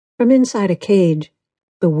From inside a cage,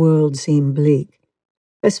 the world seemed bleak,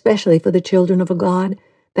 especially for the children of a god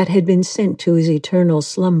that had been sent to his eternal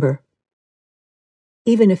slumber.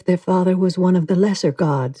 Even if their father was one of the lesser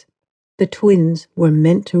gods, the twins were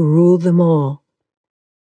meant to rule them all.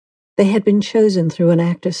 They had been chosen through an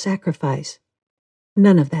act of sacrifice.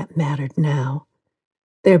 None of that mattered now.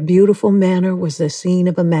 Their beautiful manor was the scene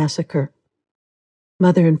of a massacre.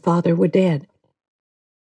 Mother and father were dead.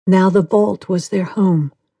 Now the vault was their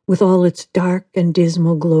home, with all its dark and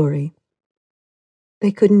dismal glory.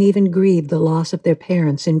 They couldn't even grieve the loss of their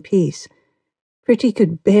parents in peace. Pretty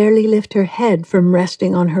could barely lift her head from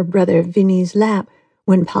resting on her brother Vinny's lap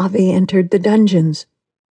when Pavi entered the dungeons.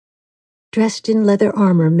 Dressed in leather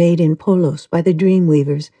armor made in polos by the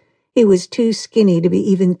Dreamweavers, he was too skinny to be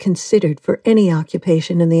even considered for any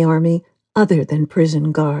occupation in the army other than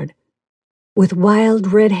prison guard. With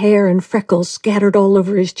wild red hair and freckles scattered all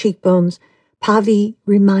over his cheekbones, Pavi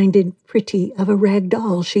reminded Pretty of a rag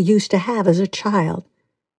doll she used to have as a child.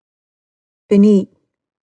 Vinny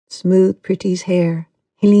smoothed Pretty's hair.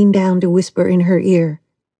 He leaned down to whisper in her ear,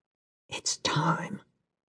 "It's time."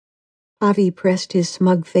 Pavi pressed his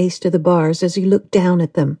smug face to the bars as he looked down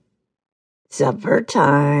at them. "Supper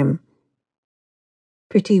time."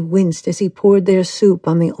 Pretty winced as he poured their soup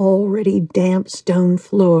on the already damp stone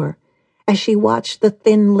floor. As she watched the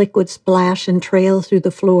thin liquid splash and trail through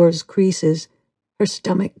the floor's creases, her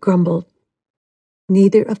stomach grumbled.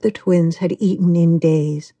 Neither of the twins had eaten in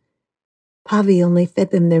days. Pavi only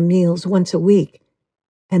fed them their meals once a week,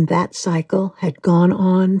 and that cycle had gone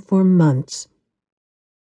on for months.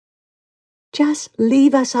 "Just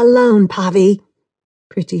leave us alone, Pavi,"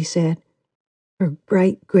 Pretty said, her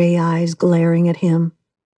bright gray eyes glaring at him.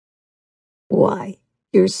 "Why,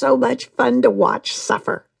 you're so much fun to watch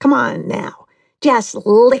suffer. Come on now, just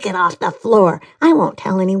lick it off the floor. I won't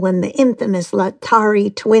tell anyone the infamous Latari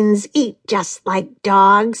twins eat just like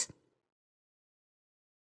dogs."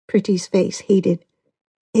 Pretty's face heated.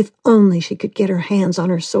 If only she could get her hands on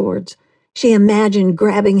her swords. She imagined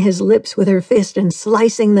grabbing his lips with her fist and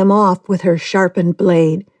slicing them off with her sharpened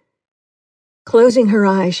blade. Closing her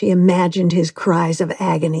eyes, she imagined his cries of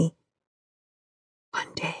agony.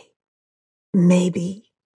 One day,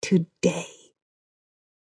 maybe today.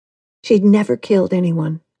 She'd never killed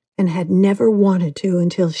anyone and had never wanted to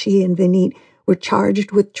until she and Vinny were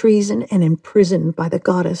charged with treason and imprisoned by the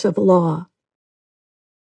goddess of law.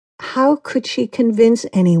 How could she convince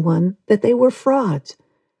anyone that they were frauds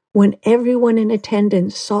when everyone in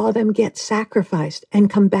attendance saw them get sacrificed and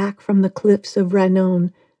come back from the cliffs of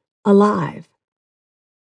Ranon alive?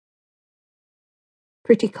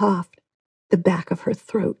 Pretty coughed, the back of her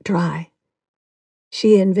throat dry.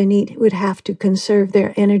 She and Vinny would have to conserve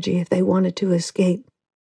their energy if they wanted to escape.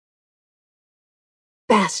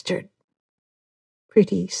 "Bastard,"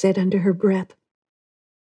 Pretty said under her breath.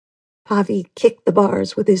 Pavi kicked the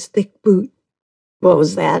bars with his thick boot. "What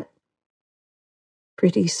was that?"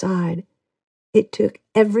 Pretty sighed. It took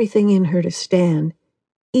everything in her to stand,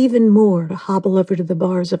 even more to hobble over to the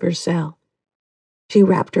bars of her cell. She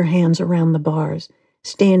wrapped her hands around the bars,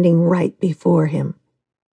 standing right before him.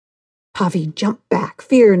 Pavi jumped back,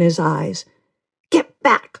 fear in his eyes. "Get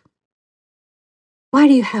back!" "Why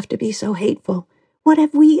do you have to be so hateful? What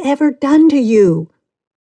have we ever done to you?"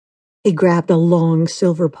 He grabbed a long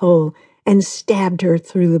silver pole and stabbed her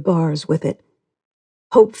through the bars with it.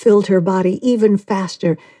 Hope filled her body even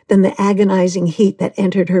faster than the agonizing heat that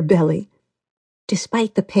entered her belly.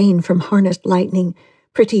 Despite the pain from harnessed lightning,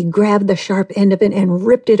 Pretty grabbed the sharp end of it and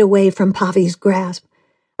ripped it away from Pavi's grasp.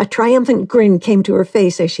 A triumphant grin came to her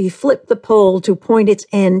face as she flipped the pole to point its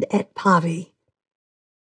end at Pavi.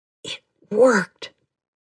 It worked.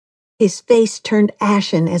 His face turned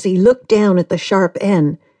ashen as he looked down at the sharp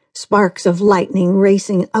end, sparks of lightning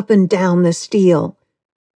racing up and down the steel.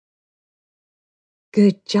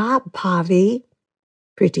 "Good job, Pavi,"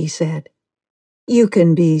 Pretty said. "You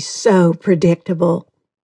can be so predictable."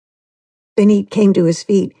 Vinny came to his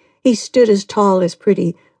feet. He stood as tall as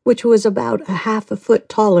Pretty, which was about a half a foot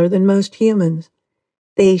taller than most humans.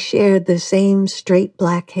 They shared the same straight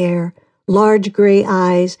black hair, large gray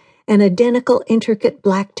eyes, and identical intricate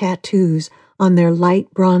black tattoos on their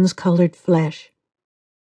light bronze-colored flesh.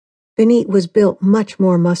 Vinny was built much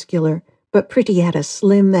more muscular, but Pretty had a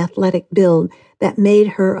slim, athletic build that made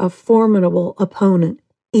her a formidable opponent,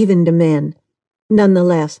 even to men.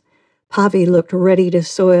 Nonetheless, Pavi looked ready to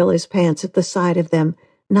soil his pants at the sight of them,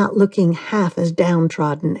 not looking half as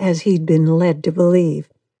downtrodden as he'd been led to believe.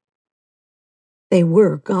 They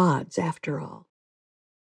were gods, after all.